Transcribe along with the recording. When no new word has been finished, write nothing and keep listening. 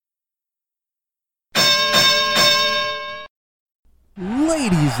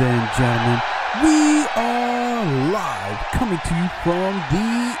Ladies and gentlemen, we are live coming to you from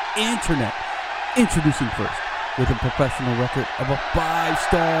the internet. Introducing first, with a professional record of a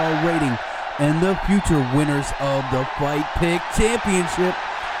 5-star rating and the future winners of the Fight Pick Championship,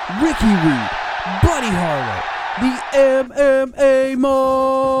 Ricky Reed, Buddy Harlow, the MMA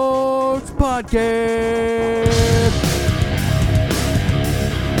Marks Podcast.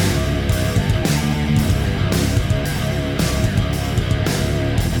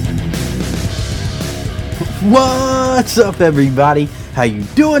 What's up, everybody? How you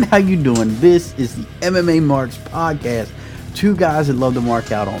doing? This is the MMA Marks Podcast. Two guys that love to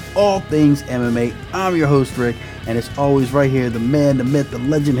mark out on all things MMA. I'm your host, Rick, and it's always right here, the man, the myth, the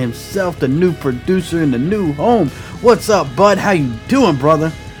legend himself, the new producer in the new home. What's up, bud? How you doing, brother?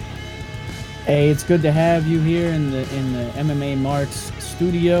 Hey, it's good to have you here in the MMA Marks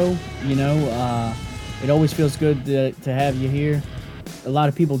studio. You know, it always feels good to have you here. A lot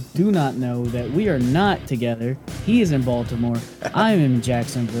of people do not know that we are not together. He is in Baltimore. I'm in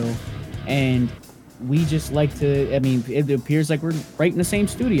Jacksonville. And we just like to, I mean, it appears like we're right in the same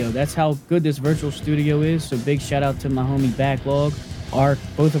studio. That's how good this virtual studio is. So big shout out to my homie Backlog,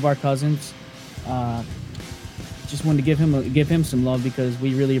 both of our cousins. Just wanted to give him some love because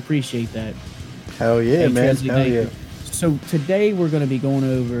we really appreciate that. Hell yeah, man. Hell yeah. So today we're going to be going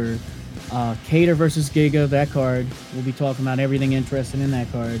over Kattar versus Giga, that card. We'll be talking about everything interesting in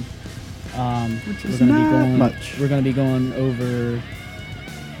that card. Which is not much. We're going to be going over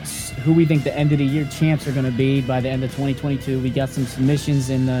who we think the end of the year champs are going to be by the end of 2022. We got some submissions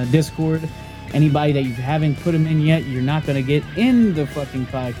in the Discord. Anybody that you haven't put them in yet, you're not going to get in the fucking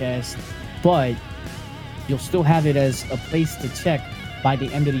podcast, but you'll still have it as a place to check by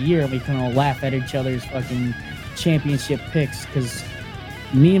the end of the year. We can all laugh at each other's fucking championship picks because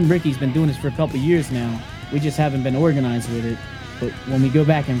me and Ricky's been doing this for a couple of years now. We just haven't been organized with it. But when we go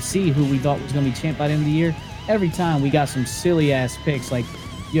back and see who we thought was going to be champ by the end of the year, every time we got some silly-ass picks like,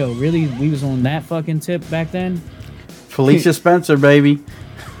 yo, really? We was on that fucking tip back then? Felicia Spencer, baby.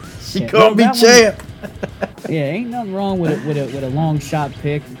 She gonna be champ. Yeah, ain't nothing wrong with a long shot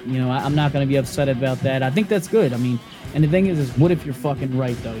pick. You know, I'm not going to be upset about that. I think that's good. I mean, and the thing is what if you're fucking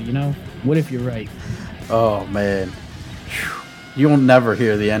right, though, you know? What if you're right? Oh, man. You'll never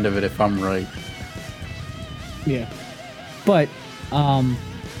hear the end of it if I'm right. Yeah. But,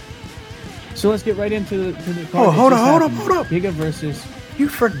 so let's get right into the card. Oh, hold up. Giga versus... You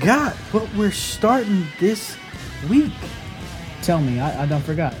forgot what we're starting this week. Tell me, I don't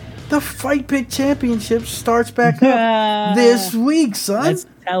forgot. The Fight Pick Championship starts back up this week, son. Let's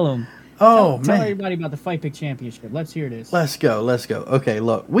tell them. Oh, man. Tell everybody about the Fight Pick Championship. Let's hear this. Let's go. Okay,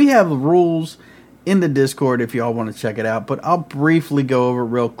 look. We have the rules in the Discord if y'all want to check it out, but I'll briefly go over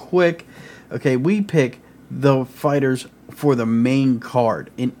real quick. Okay, we pick the fighters for the main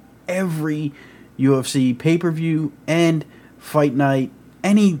card in every UFC pay-per-view and fight night.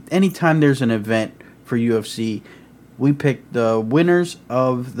 Anytime there's an event for UFC, we pick the winners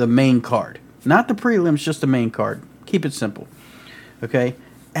of the main card. Not the prelims, just the main card. Keep it simple. Okay?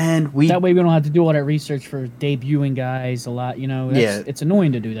 And that way we don't have to do all that research for debuting guys a lot, you know. It's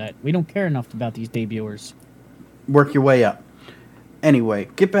annoying to do that. We don't care enough about these debuters. Work your way up. Anyway,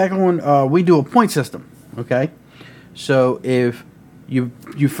 get back on. We do a point system, okay? So if you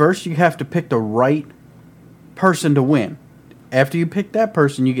first, you have to pick the right person to win. After you pick that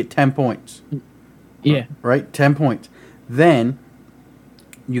person, you get 10 points. Yeah. Right? 10 points. Then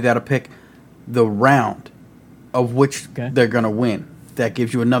you got to pick the round of which they're going to win. That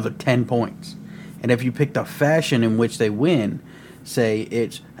gives you another 10 points. And if you pick the fashion in which they win, say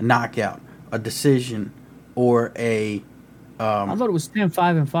it's a knockout, a decision, or a... I thought it was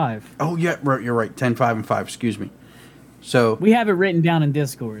 10-5-5. Oh, yeah, you're right. 10-5-5, excuse me. So we have it written down in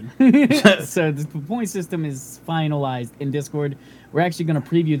Discord. So the point system is finalized in Discord. We're actually going to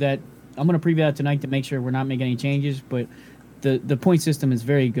preview that. I'm going to preview that tonight to make sure we're not making any changes, but the point system is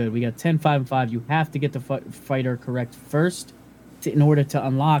very good. We got 10-5-5. You have to get the fighter correct first in order to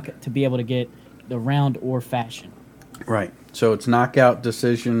unlock to be able to get the round or fashion. Right. So it's knockout,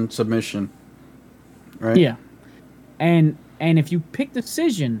 decision, submission. Right? Yeah. And if you pick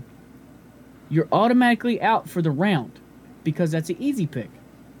decision, you're automatically out for the round because that's an easy pick.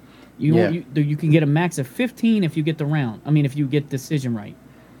 You can get a max of 15 if you get the round. I mean, if you get decision right,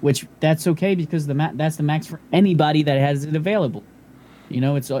 which that's okay because that's the max for anybody that has it available. You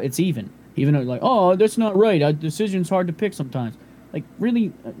know, it's even. Even though like, oh, that's not right. Decision's hard to pick sometimes. Like,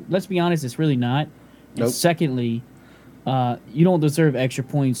 really, let's be honest, it's really not. Nope. And secondly, you don't deserve extra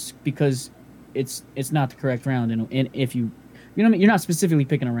points because it's not the correct round. And if you know what I mean? You're not specifically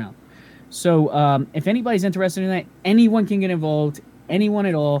picking a round. So if anybody's interested in that, anyone can get involved. anyone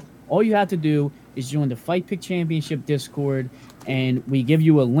at all you have to do is join the Fight Pick Championship Discord, and we give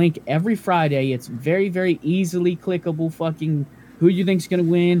you a link every Friday. It's very, very easily clickable. Fucking who you think's gonna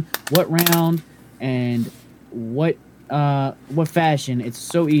win, what round, and what fashion. It's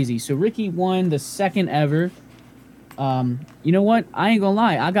so easy. So Ricky won the second ever. You know what? I ain't gonna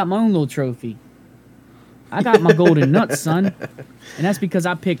lie. I got my own little trophy. I got my golden nuts, son, and that's because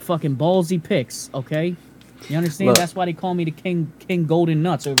I picked fucking ballsy picks. Okay, you understand? Look, that's why they call me the King Golden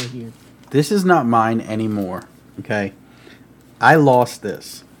Nuts over here. this is not mine anymore. Okay, I lost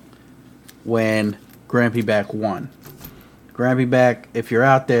this when Grampy Back won. Grampy Back, if you're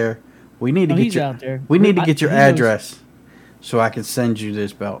out there, we need to get he's your out there. we need to get your He knows. address so I can send you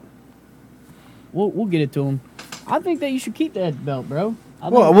this belt. We'll get it to him. I think that you should keep that belt, bro.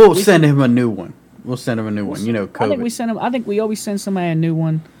 Well, we'll send him a new one. We'll send him a new one. You know, I think we COVID. send him. I think we always send somebody a new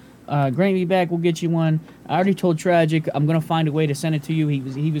one. Granny Back will get you one. I already told Tragic I'm gonna find a way to send it to you.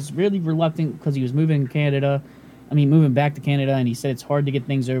 He was really reluctant because he was moving to Canada. Moving back to Canada, and he said it's hard to get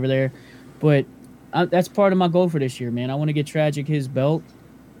things over there. But that's part of my goal for this year, man. I want to get Tragic his belt.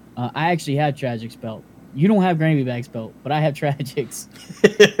 I actually have Tragic's belt. You don't have Granny Back's belt, but I have Tragic's.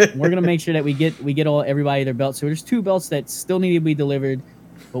 We're gonna make sure that we get everybody their belts. So there's 2 belts that still need to be delivered,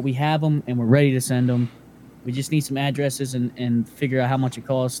 but we have them and we're ready to send them. We just need some addresses and figure out how much it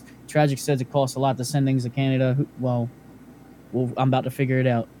costs. Tragic says it costs a lot to send things to Canada. Well, I'm about to figure it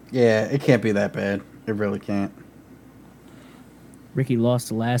out. Yeah, it can't be that bad. It really can't. Ricky lost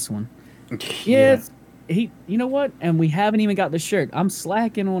the last one. Yeah, you know what? And we haven't even got the shirt. I'm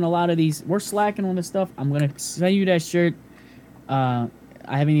slacking on a lot of these. We're slacking on this stuff. I'm going to send you that shirt. I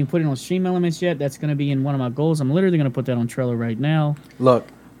haven't even put it on Stream Elements yet. That's going to be in one of my goals. I'm literally going to put that on Trello right now. Look,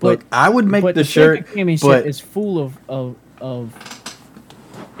 I would make the shirt, but it's full of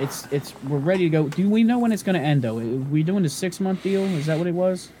it's we're ready to go. Do we know when it's going to end though? Are we doing the 6-month deal? Is that what it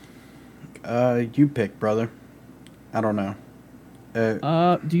was? You pick, brother. I don't know.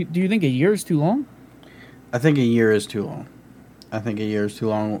 Do you think a year is too long? I think a year is too long.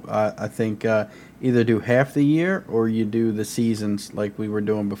 I think either do half the year or you do the seasons like we were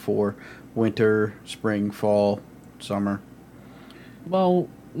doing before: winter, spring, fall, summer. Well,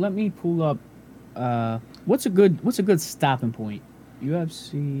 let me pull up. What's a good stopping point?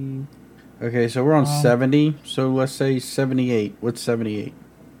 UFC. Okay, so we're on 70. So let's say 78. What's 78?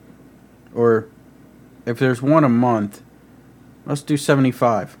 Or if there's one a month, let's do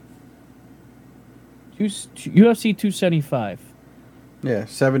 75. UFC 275. Yeah,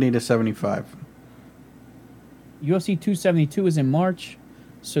 70 to 75. UFC 272 is in March,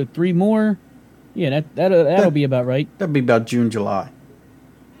 so 3 more. Yeah, that'll be about right. That'd be about June, July.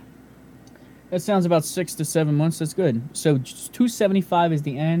 That sounds about 6 to 7 months. That's good. So 275 is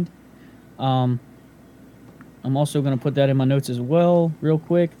the end. I'm also going to put that in my notes as well, real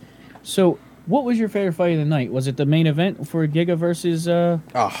quick. So, what was your favorite fight of the night? Was it the main event for Giga versus?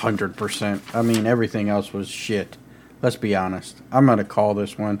 100%. Everything else was shit. Let's be honest. I'm gonna call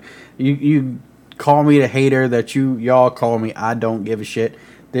this one. You call me the hater that y'all call me. I don't give a shit.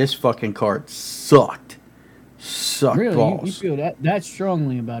 This fucking card sucked. Really? Balls. You feel that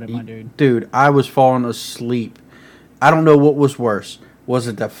strongly about it, my dude? Dude, I was falling asleep. I don't know what was worse. Was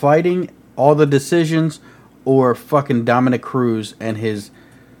it the fighting, all the decisions, or fucking Dominic Cruz and his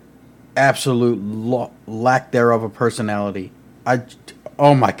absolute lack thereof of personality?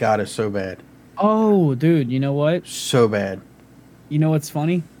 Oh my god, it's so bad. Oh, dude, you know what? So bad. You know what's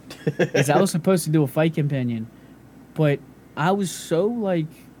funny? Is I was supposed to do a fight companion, but I was so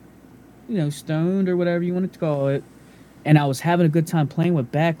stoned or whatever you want to call it, and I was having a good time playing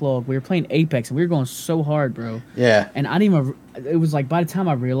with Backlog. We were playing Apex, and we were going so hard, bro. Yeah. And I didn't even. It was like by the time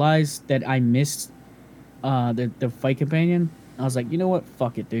I realized that I missed the fight companion, I was like, you know what?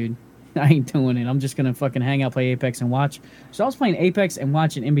 Fuck it, dude. I ain't doing it. I'm just gonna fucking hang out, play Apex, and watch. So I was playing Apex and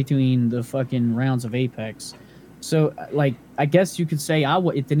watching in between the fucking rounds of Apex. So I guess you could say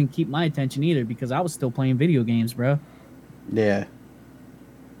it didn't keep my attention either because I was still playing video games, bro. Yeah.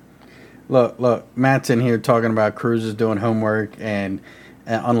 Look, Matt's in here talking about Cruz is doing homework and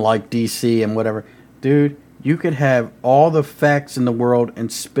unlike DC and whatever. Dude, you could have all the facts in the world and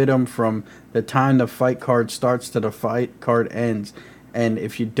spit them from the time the fight card starts to the fight card ends. And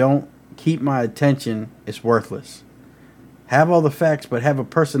if you don't keep my attention, it's worthless. Have all the facts, but have a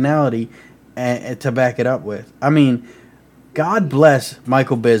personality to back it up with. God bless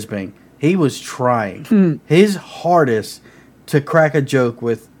Michael Bisping. He was trying his hardest to crack a joke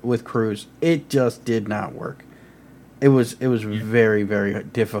with Cruz. It just did not work. It was very, very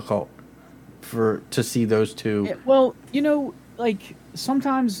difficult to see those two. Yeah, well,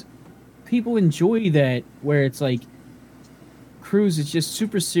 sometimes people enjoy that where it's like Cruz is just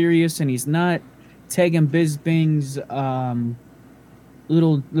super serious, and he's not taking Bisping's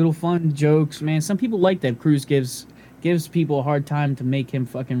little fun jokes. Man, some people like that Cruz gives people a hard time to make him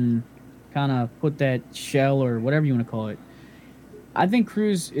fucking kind of put that shell or whatever you want to call it. I think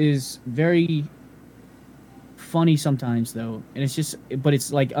Cruz is very funny sometimes though, and but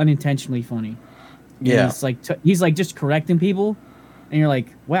it's like unintentionally funny. Yeah, it's like he's like just correcting people, and you're like,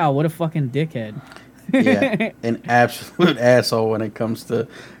 wow, what a fucking dickhead. Yeah, an absolute asshole when it comes to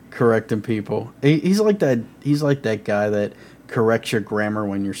correcting people. He's like that. He's like that guy that corrects your grammar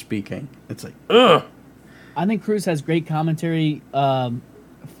when you're speaking. It's like, ugh. I think Cruz has great commentary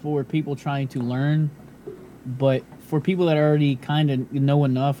for people trying to learn, but for people that already kind of know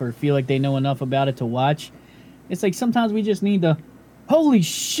enough or feel like they know enough about it to watch, it's like sometimes we just need to, holy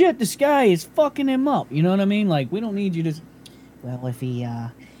shit, this guy is fucking him up. You know what I mean? Like, we don't need you to... Well, if he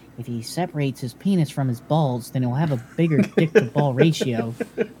separates his penis from his balls, then he'll have a bigger dick-to-ball ratio.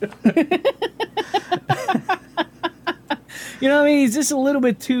 You know what I mean? He's just a little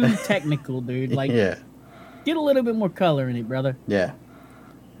bit too technical, dude. Like, yeah. Get a little bit more color in it, brother. Yeah.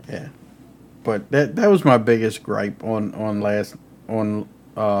 Yeah. But that was my biggest gripe on the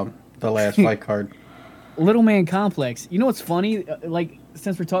last fight card. Little man complex. You know what's funny? Like,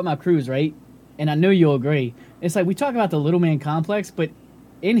 since we're talking about Cruz, right? And I know you'll agree. It's like we talk about the little man complex, but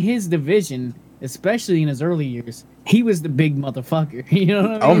in his division, especially in his early years, he was the big motherfucker. You know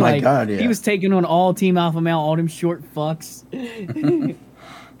what I mean? Oh my God, yeah. He was taking on all Team Alpha Male, all them short fucks.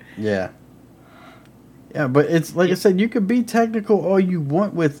 Yeah. Yeah, but it's like I said, you could be technical all you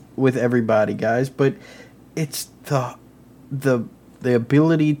want with everybody, guys, but it's the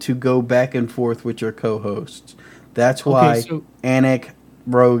ability to go back and forth with your co-hosts. That's why Anik,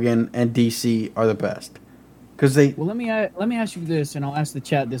 Rogan, and DC are the best. Because they. Well, let me ask you this, and I'll ask the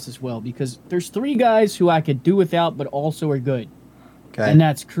chat this as well, because there's three guys who I could do without, but also are good. Okay. And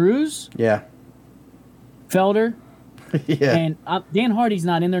that's Cruz. Yeah. Felder. Yeah. And Dan Hardy's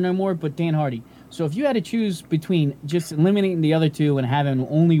not in there no more, but Dan Hardy. So if you had to choose between just eliminating the other two and having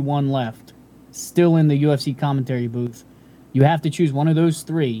only one left, still in the UFC commentary booth, you have to choose one of those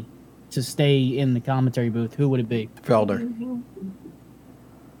three to stay in the commentary booth. Who would it be? Felder.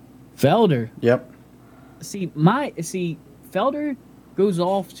 Felder. Yep. See, Felder goes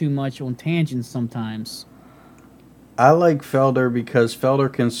off too much on tangents sometimes. I like Felder because Felder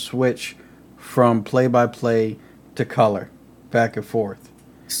can switch from play-by-play to color, back and forth.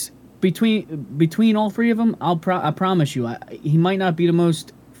 Between all three of them, I promise you, he might not be the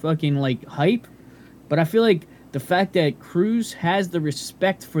most fucking like hype, but I feel like the fact that Cruz has the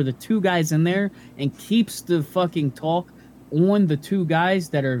respect for the two guys in there and keeps the fucking talk on the two guys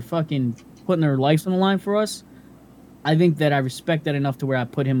that are fucking putting their lives on the line for us, I think that I respect that enough to where I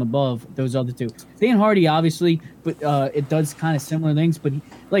put him above those other two. Dan Hardy, obviously, but it does kind of similar things, but he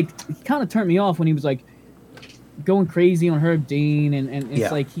kind of turned me off when he was like going crazy on Herb Dean, and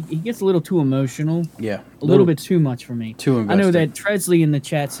it's like he gets a little too emotional. Yeah. A little bit too much for me. Too invested. I know that Tresley in the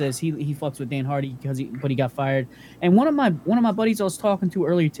chat says he fucks with Dan Hardy but he got fired. And one of my buddies I was talking to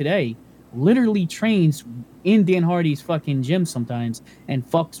earlier today literally trains in Dan Hardy's fucking gym sometimes and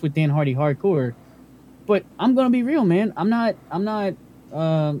fucks with Dan Hardy hardcore. But I'm gonna be real, man. I'm not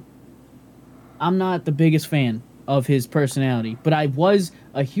the biggest fan of his personality, but I was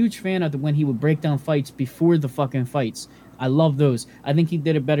a huge fan of when he would break down fights before the fucking fights. I love those. I think he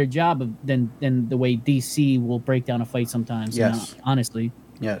did a better job than the way DC will break down a fight sometimes. Yes. Honestly.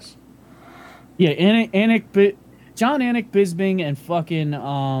 Yes. Yeah, John Anik, Bisping, and fucking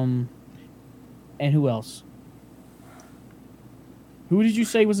and who else? Who did you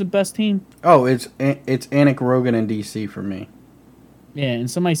say was the best team? Oh, it's Anik, Rogan, and DC for me. Yeah, and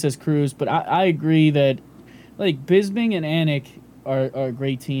somebody says Cruz, but I agree that like Bisping and Anik are a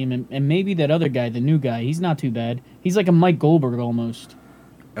great team, and maybe that other guy, the new guy, he's not too bad. He's like a Mike Goldberg almost.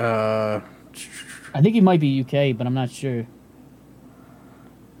 I think he might be UK, but I'm not sure.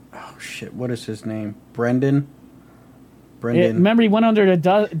 Oh shit! What is his name? Brendan. Yeah, remember he went under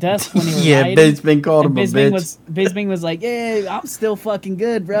the desk when he was yeah, hiding? Bisping called him a bitch. Bisping was like, "Yeah, I'm still fucking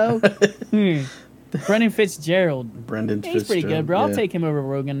good, bro." Brendan Fitzgerald. He's pretty good, bro. Yeah. I'll take him over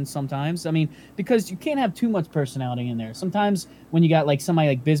Rogan sometimes. I mean, because you can't have too much personality in there. Sometimes when you got like somebody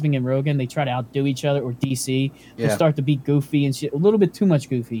like Bisping and Rogan, they try to outdo each other, or DC, they start to be goofy and shit. A little bit too much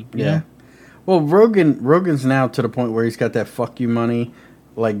goofy. You know? Well, Rogan's now to the point where he's got that fuck you money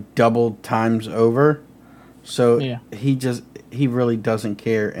like double times over. So he really doesn't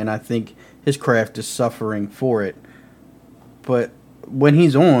care, and I think his craft is suffering for it. But when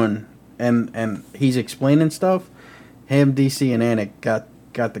he's on and he's explaining stuff, him, DC, and Anik got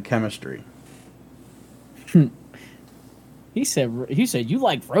the chemistry. He said you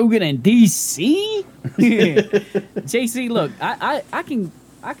like Rogan and DC? JC, look, I can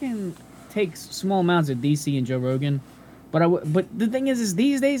take small amounts of DC and Joe Rogan, but the thing is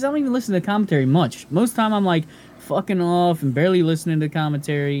these days I don't even listen to commentary much. Most time I'm like fucking off and barely listening to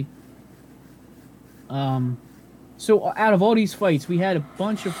commentary. So out of all these fights, we had a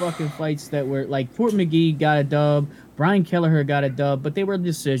bunch of fucking fights that were like Fort McGee got a dub, Brian Kelleher got a dub, but they were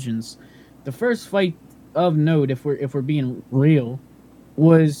decisions. The first fight of note, if we're being real,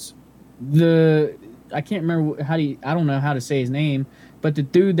 was I can't remember I don't know how to say his name, but the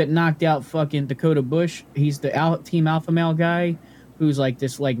dude that knocked out fucking Dakota Bush, he's the Team Alpha Male guy, who's like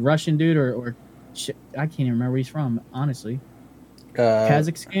this like Russian dude or I can't even remember where he's from, honestly.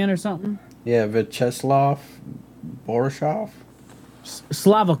 Kazakhstan or something. Yeah, Vyacheslav Borisov.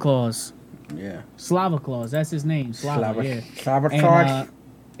 Slavaklaus. Yeah. Slavaklaus, that's his name. Slava, yeah. Slavaklaus.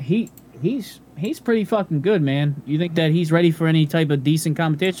 He's pretty fucking good, man. You think that he's ready for any type of decent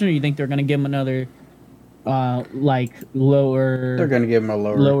competition, or you think they're gonna give him another, like lower? They're gonna give him a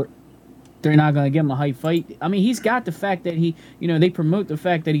lower. They're not gonna give him a hype fight. I mean, he's got the fact that they promote the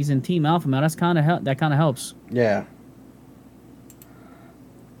fact that he's in Team Alpha Male. That kind of helps. Yeah.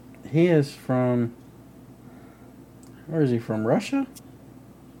 He is from. Where is he from? Russia?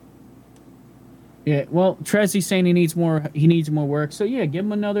 Yeah, well, Trezzy's saying he needs more work. So yeah, give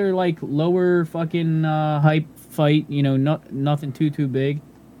him another like lower fucking hype fight. Nothing too big.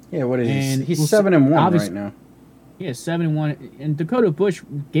 Yeah, what is he? He's we'll 7-1 right now. Yeah, 7-1. And Dakota Bush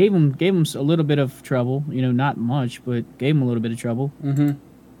gave him a little bit of trouble. Not much, but gave him a little bit of trouble. Mm-hmm.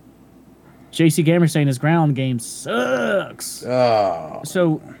 JC Gamer saying his ground game sucks. Oh.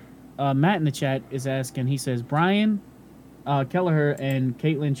 So, Matt in the chat is asking. He says Brian Kelleher and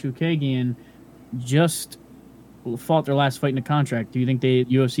Caitlin Chukagian just fought their last fight in the contract. Do you think the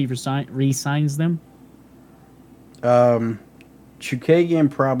UFC re-signs them?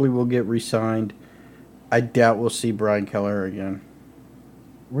 Chukagian probably will get re-signed. I doubt we'll see Brian Kelleher again.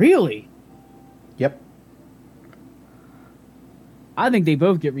 Really? Yep. I think they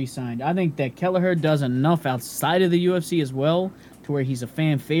both get re-signed. I think that Kelleher does enough outside of the UFC as well to where he's a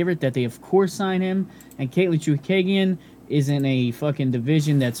fan favorite that they of course sign him. And Caitlin Chukagian is in a fucking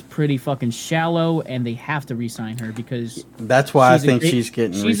division that's pretty fucking shallow, and they have to re-sign her because that's why I think she's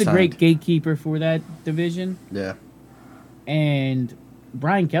getting re-signed. She's a great gatekeeper for that division. Yeah. And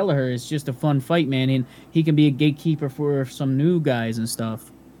Brian Kelleher is just a fun fight, man, and he can be a gatekeeper for some new guys and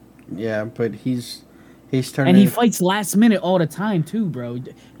stuff. Yeah, but he's turning. And he fights last minute all the time too, bro.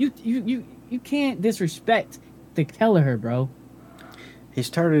 You can't disrespect the Kelleher, bro. He's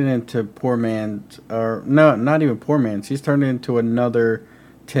turning into poor man's, or no, not even poor man's. He's turning into another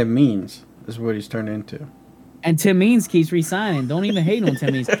Tim Means. Is what he's turned into. And Tim Means keeps re-signing. Don't even hate on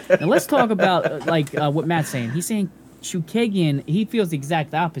Tim Means. Now let's talk about what Matt's saying. He's saying Chukagian, he feels the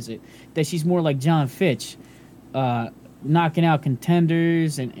exact opposite. That she's more like John Fitch, knocking out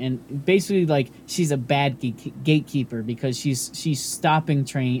contenders and basically like she's a bad gatekeeper because she's stopping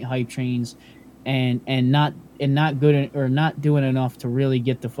hype trains and not good or not doing enough to really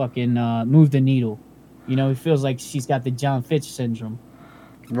get the fucking move the needle. It feels like she's got the John Fitch syndrome.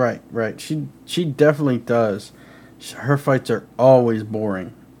 Right. She definitely does. Her fights are always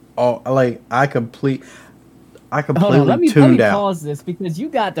boring. I completely let me tuned out. Pause this because you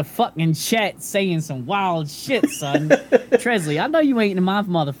got the fucking chat saying some wild shit, son. Tresley, I know you ain't in my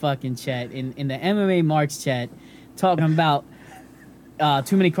motherfucking chat in the MMA Marks chat talking about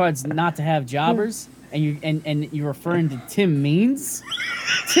too many cards not to have jobbers, and you're referring to Tim Means.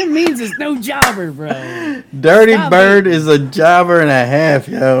 Tim Means is no jobber, bro. Dirty Bird is a jobber and a half,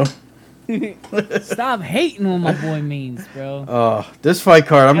 yo. Stop hating on my boy Means, bro. This fight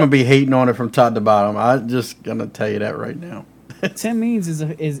card, I'm gonna be hating on it from top to bottom. I'm just gonna tell you that right now. Tim Means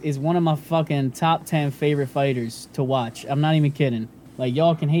is one of my fucking top 10 favorite fighters to watch. I'm not even kidding. Like,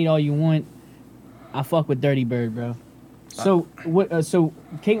 y'all can hate all you want. I fuck with Dirty Bird, bro. So So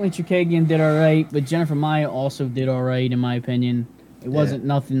Caitlin Chukagian did all right, but Jennifer Maia also did all right in my opinion. It wasn't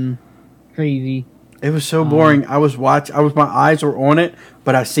nothing crazy. It was so boring. My eyes were on it,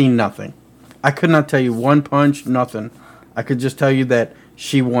 but I seen nothing. I could not tell you one punch, nothing. I could just tell you that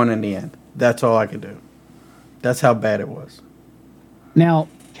she won in the end. That's all I could do. That's how bad it was. Now,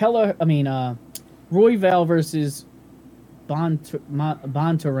 Royval versus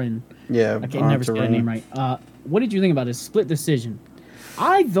Bontorin. Yeah, I can never say that name right. What did you think about this split decision?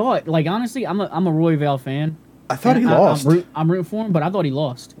 I thought, honestly, I'm a Royval fan. I thought he lost. I'm rooting for him, but I thought he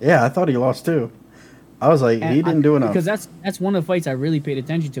lost. Yeah, I thought he lost too. I was like, he didn't do enough. Because that's one of the fights I really paid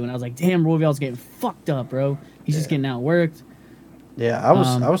attention to, and I was like, damn, Royval's getting fucked up, bro. He's just getting outworked. Yeah, I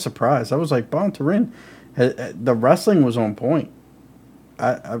was surprised. I was like, Bontorin The wrestling was on point.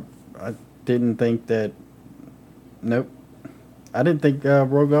 I didn't think that. Nope. I didn't think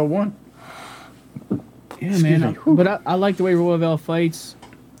Royval won. Yeah, man. But I like the way Royval fights.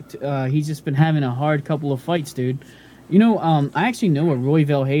 He's just been having a hard couple of fights, dude. You know, I actually know a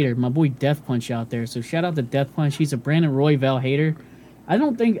Royval hater, my boy Death Punch out there. So shout out to Death Punch. He's a Brandon Royval hater. I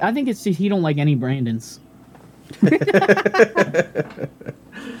think it's just he don't like any Brandons.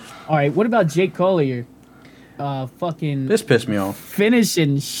 All right, what about Jake Collier? Fucking. This pissed me off.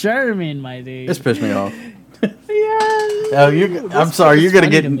 Finishing Sherman, my dude. This pissed me off. Yeah. I'm sorry. You're gonna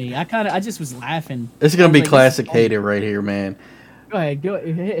get. Me. I just was laughing. This is gonna be classic hater right here, man. Go ahead.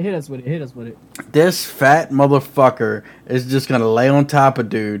 Hit us with it. This fat motherfucker is just gonna lay on top of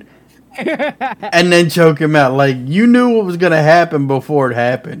dude, and then choke him out. Like you knew what was gonna happen before it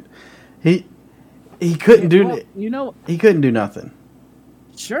happened. He couldn't do. He couldn't do nothing.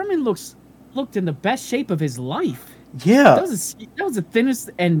 Sherman looked in the best shape of his life. Yeah. That was the thinnest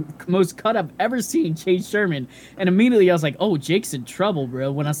and most cut I've ever seen Chase Sherman. And immediately I was like, oh, Jake's in trouble,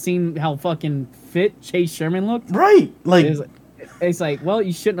 bro. When I seen how fucking fit Chase Sherman looked. Right. It's like, well,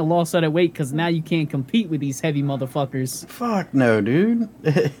 you shouldn't have lost all that weight because now you can't compete with these heavy motherfuckers. Fuck no, dude.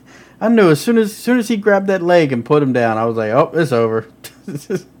 I knew as soon as he grabbed that leg and put him down, I was like, oh, it's over.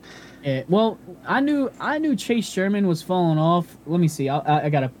 Yeah, well, I knew Chase Sherman was falling off. Let me see. I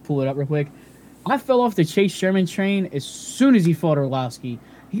gotta pull it up real quick. I fell off the Chase Sherman train as soon as he fought Orlovsky.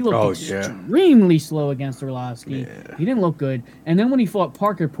 He looked extremely slow against Orlovsky. Yeah. He didn't look good. And then when he fought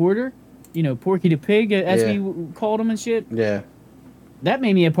Parker Porter, Porky the Pig, as we called him and shit. Yeah. That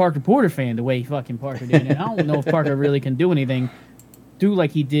made me a Parker Porter fan the way fucking Parker did. And I don't know if Parker really can do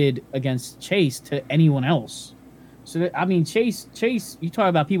like he did against Chase to anyone else. So Chase, you talk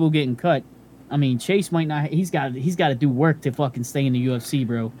about people getting cut. I mean, Chase might not. He's got to do work to fucking stay in the UFC,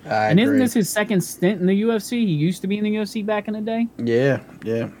 bro. Isn't this his second stint in the UFC? He used to be in the UFC back in the day. Yeah.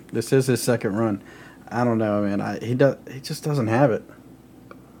 This is his second run. I don't know, man. He just doesn't have it.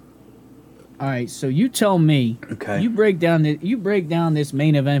 All right, so you tell me. Okay. You break down this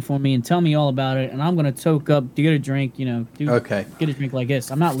main event for me and tell me all about it, and I'm gonna toke up, get a drink. Okay. Get a drink like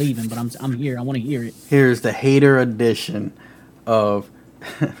this. I'm not leaving, but I'm here. I want to hear it. Here's the hater edition of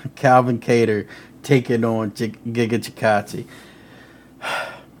Calvin Kattar taking on Giga Chikadze.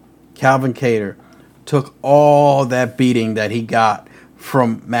 Calvin Kattar took all that beating that he got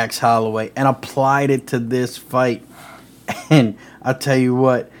from Max Holloway and applied it to this fight. And I tell you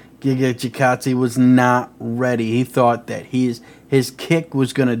what, Giga Chikadze was not ready. He thought that his kick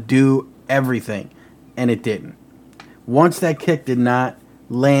was going to do everything, and it didn't. Once that kick did not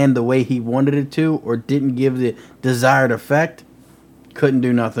land the way he wanted it to or didn't give the desired effect, couldn't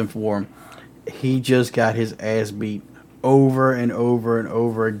do nothing for him. He just got his ass beat over and over and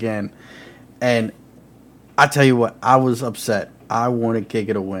over again. And I tell you what, I was upset. I wanted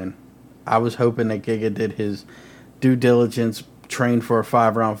Giga to win. I was hoping that Giga did his due diligence, trained for a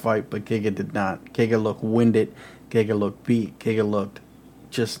 5-round fight, but Giga did not. Giga looked winded. Giga looked beat. Giga looked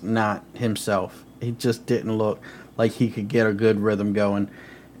just not himself. He just didn't look like he could get a good rhythm going.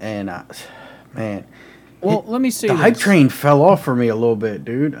 And, man... Well, let me see. The hype train fell off for me a little bit,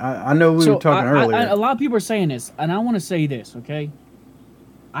 dude. I know we were talking earlier. A lot of people are saying this, and I want to say this, okay?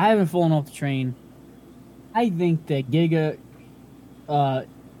 I haven't fallen off the train. I think that Giga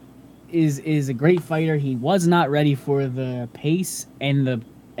is a great fighter. He was not ready for the pace and the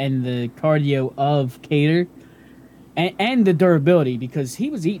cardio of Kattar and the durability because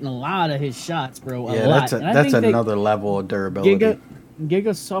he was eating a lot of his shots, bro. A lot. That's another level of durability.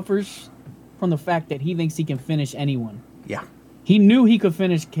 Giga suffers from the fact that he thinks he can finish anyone. Yeah. He knew he could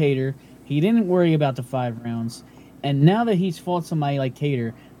finish Kattar. He didn't worry about the 5 rounds. And now that he's fought somebody like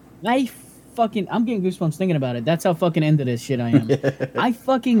Kattar, I'm getting goosebumps thinking about it. That's how fucking into this shit I am.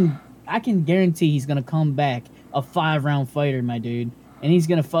 I can guarantee he's going to come back a 5-round fighter, my dude. And he's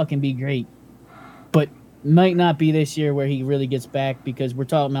going to fucking be great. But might not be this year where he really gets back because we're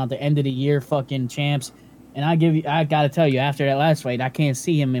talking about the end of the year fucking champs. And I gotta tell you, after that last fight, I can't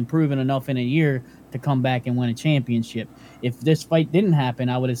see him improving enough in a year to come back and win a championship. If this fight didn't happen,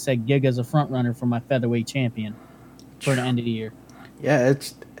 I would have said Giga's a front runner for my featherweight champion for the end of the year. Yeah,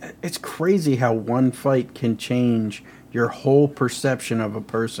 it's crazy how one fight can change your whole perception of a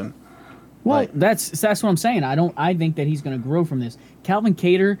person. Well, that's what I'm saying. I think that he's gonna grow from this. Calvin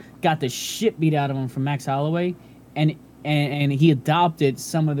Kattar got the shit beat out of him from Max Holloway, and he adopted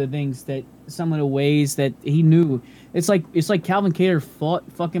some of the ways that he knew. It's like Calvin Kattar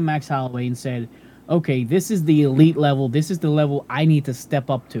fought fucking Max Holloway and said, okay, this is the elite level. This is the level I need to step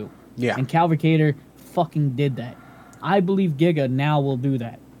up to. Yeah. And Calvin Kattar fucking did that. I believe Giga now will do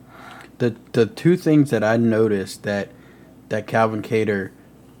that. the two things that I noticed that Calvin Kattar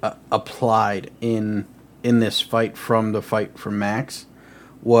applied in this fight from the fight for Max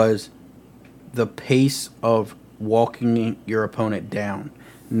was the pace of walking your opponent down,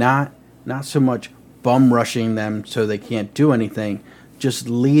 not so much bum rushing them so they can't do anything, just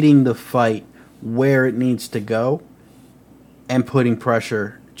leading the fight where it needs to go and putting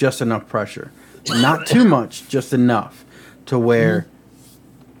pressure, just enough pressure, not too much, just enough to where